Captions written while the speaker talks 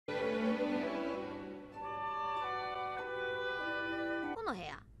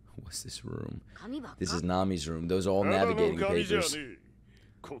What's this room? This is Nami's room. Those are all navigating papers.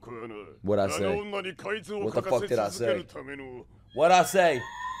 What'd I say? What the fuck did I say? What'd I say?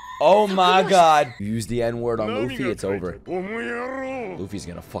 Oh my god. You use the N-word on Luffy, it's over. Luffy's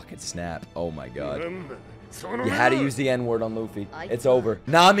gonna fucking snap. Oh my god. You had to use the N-word on Luffy. It's over.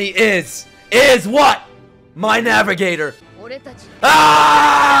 Nami is what? My navigator. Ah!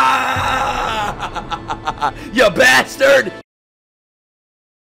 You bastard!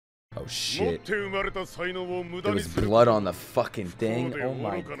 Oh shit. There was blood on the fucking thing. Oh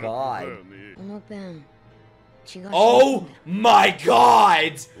my god. Oh my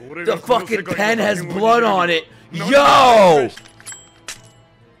god! The fucking pen has blood on it. Yo!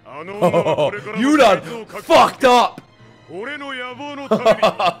 Oh, you done fucked up.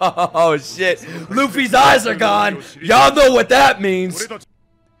 Oh shit. Luffy's eyes are gone. Y'all know what that means.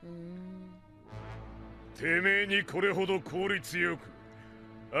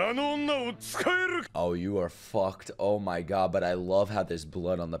 Oh, you are fucked. Oh my god, but I love how there's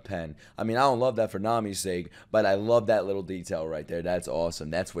blood on the pen. I mean, I don't love that for Nami's sake, but I love that little detail right there. That's awesome.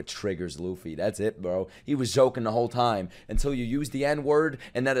 That's what triggers Luffy. That's it, bro. He was joking the whole time until you use the N-word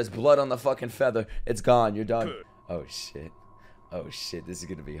and that is blood on the fucking feather. It's gone. You're done. Oh shit. Oh shit. This is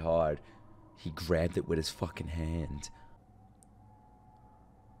gonna be hard. He grabbed it with his fucking hand.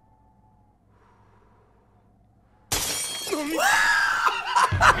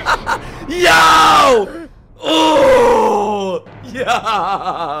 Yo! Oh!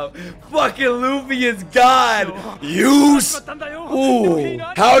 Yeah! Fucking Luffy is God! Use! Ooh!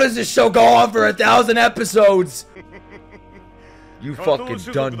 How does this show go on for 1,000 episodes? You fucking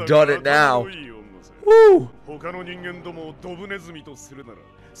done it now. Woo!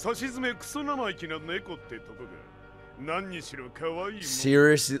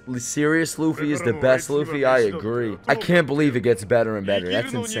 Serious Luffy is the best Luffy, I agree. I can't believe it gets better and better.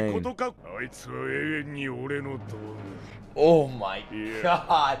 That's insane. Oh my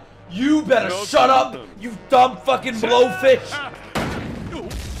god. You better shut up, you dumb fucking blowfish.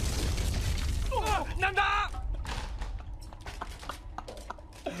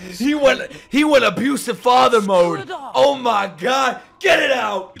 He went abusive father mode. Oh my god. Get it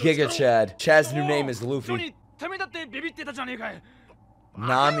out. Giga Chad. Chad's new name is Luffy.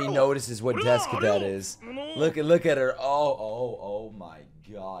 Nami notices what desk that is. Look at her. Oh my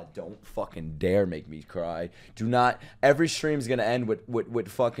god. Don't fucking dare make me cry. Do not. Every stream's gonna end with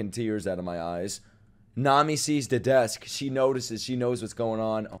fucking tears out of my eyes. Nami sees the desk. She notices. She knows what's going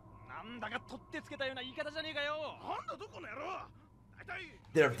on. Oh.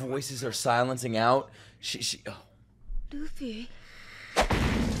 Their voices are silencing out. Oh. Luffy.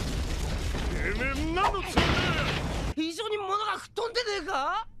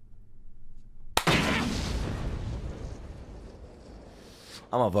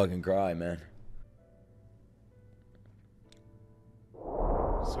 I'm gonna fucking cry, man.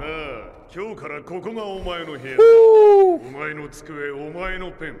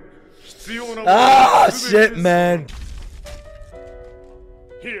 Ah, shit, man.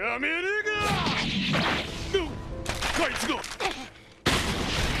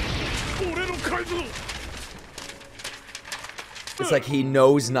 It's like he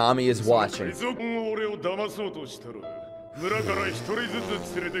knows Nami is watching.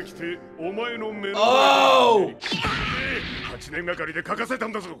 Oh!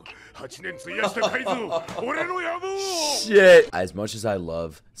 Shit. As much as I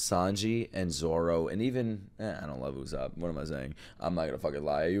love Sanji and Zoro, and even, I don't love Usopp. What am I saying? I'm not gonna fucking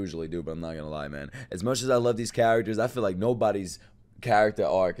lie. I usually do, but I'm not gonna lie, man. As much as I love these characters, I feel like nobody's character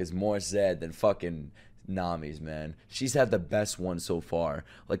arc is more sad than fucking Nami's, man. She's had the best one so far.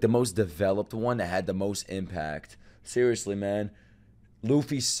 Like, the most developed one that had the most impact. Seriously, man.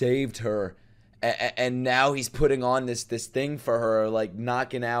 Luffy saved her. And now he's putting on this thing for her, like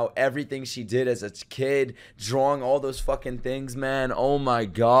knocking out everything she did as a kid, drawing all those fucking things, man. Oh my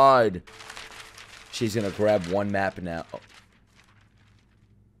god. She's gonna grab one map now. Oh.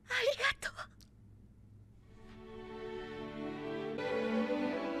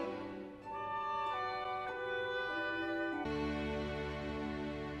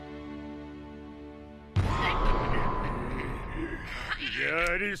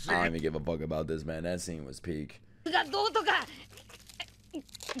 I don't even give a fuck about this, man. That scene was peak. He's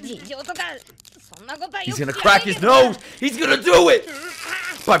gonna crack his nose! He's gonna do it!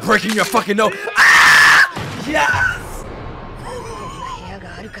 By breaking your fucking nose! Ah! Yes!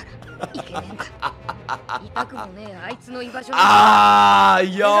 Ah,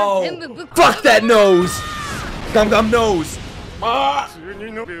 yo! Fuck that nose! Gum Gum nose! Oh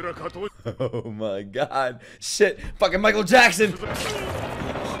my god. Shit. Fucking Michael Jackson.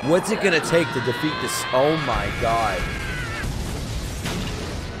 What's it gonna take to defeat this? Oh my god.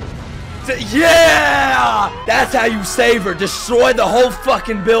 Yeah! That's how you save her. Destroy the whole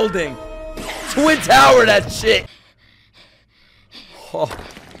fucking building. Twin Tower that shit. Oh.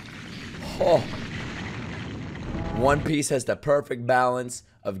 Oh. One Piece has the perfect balance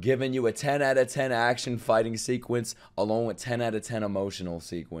of giving you a 10 out of 10 action fighting sequence along with 10 out of 10 emotional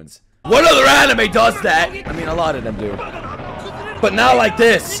sequence. What other anime does that? I mean, a lot of them do. But not like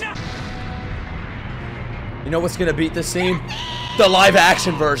this. You know what's gonna beat this scene? The live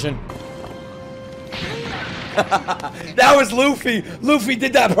action version. That was Luffy. Luffy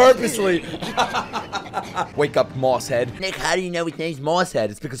did that purposely. Wake up, Mosshead. Nick, how do you know his name's Mosshead?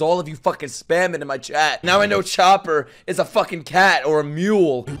 It's because all of you fucking spam it in my chat. Now I know Chopper is a fucking cat or a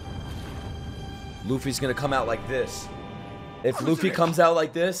mule. Luffy's gonna come out like this. If Luffy comes out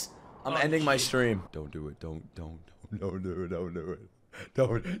like this, I'm ending my stream. Don't do it. Don't do it. Don't do it.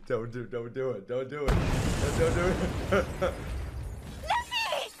 Don't do it. Don't do it.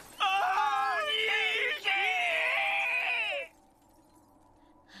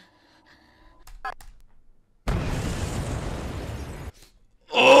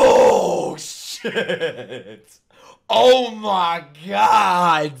 Oh shit! Oh my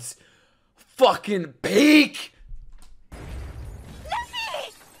god! Fucking peak!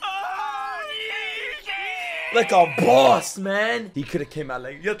 Like a boss, man! He could have came out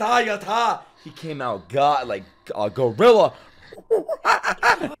like yata yata. He came out god like a gorilla.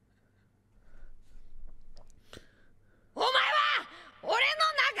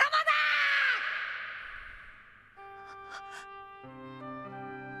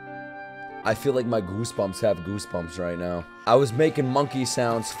 I feel like my goosebumps have goosebumps right now. I was making monkey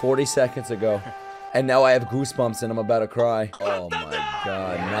sounds 40 seconds ago, and now I have goosebumps and I'm about to cry. Oh my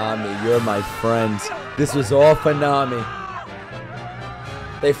god, Nami, you're my friend. This was all for Nami.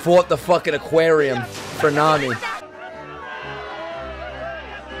 They fought the fucking aquarium for Nami.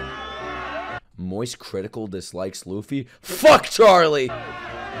 Moist Critical dislikes Luffy? Fuck Charlie!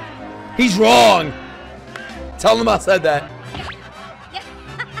 He's wrong! Tell him I said that.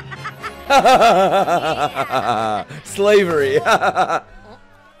 Slavery.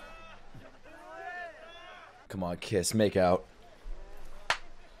 Come on, kiss, make out.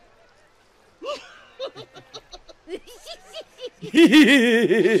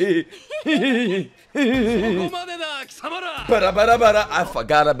 I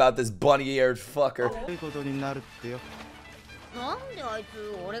forgot about this bunny-eared fucker.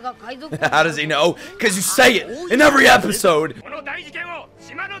 How does he know? Because you say it in every episode.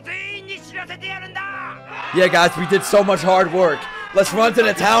 Yeah, guys, we did so much hard work. Let's run to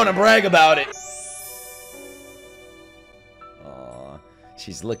the town and brag about it. Aw,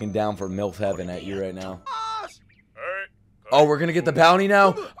 she's looking down for MILF heaven at you right now. Oh, we're gonna get the bounty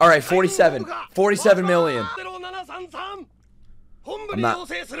now? Alright, 47. 47 million. I'm not...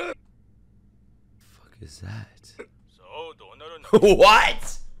 Fuck is that?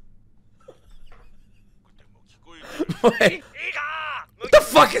 What? Wait. What the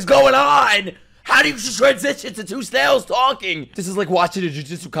fuck is going on? How do you transition to two snails talking? This is like watching a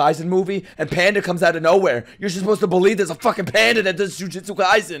Jujutsu Kaisen movie and Panda comes out of nowhere. You're supposed to believe there's a fucking panda that does Jujutsu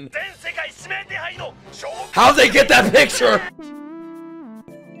Kaisen. How'd they get that picture?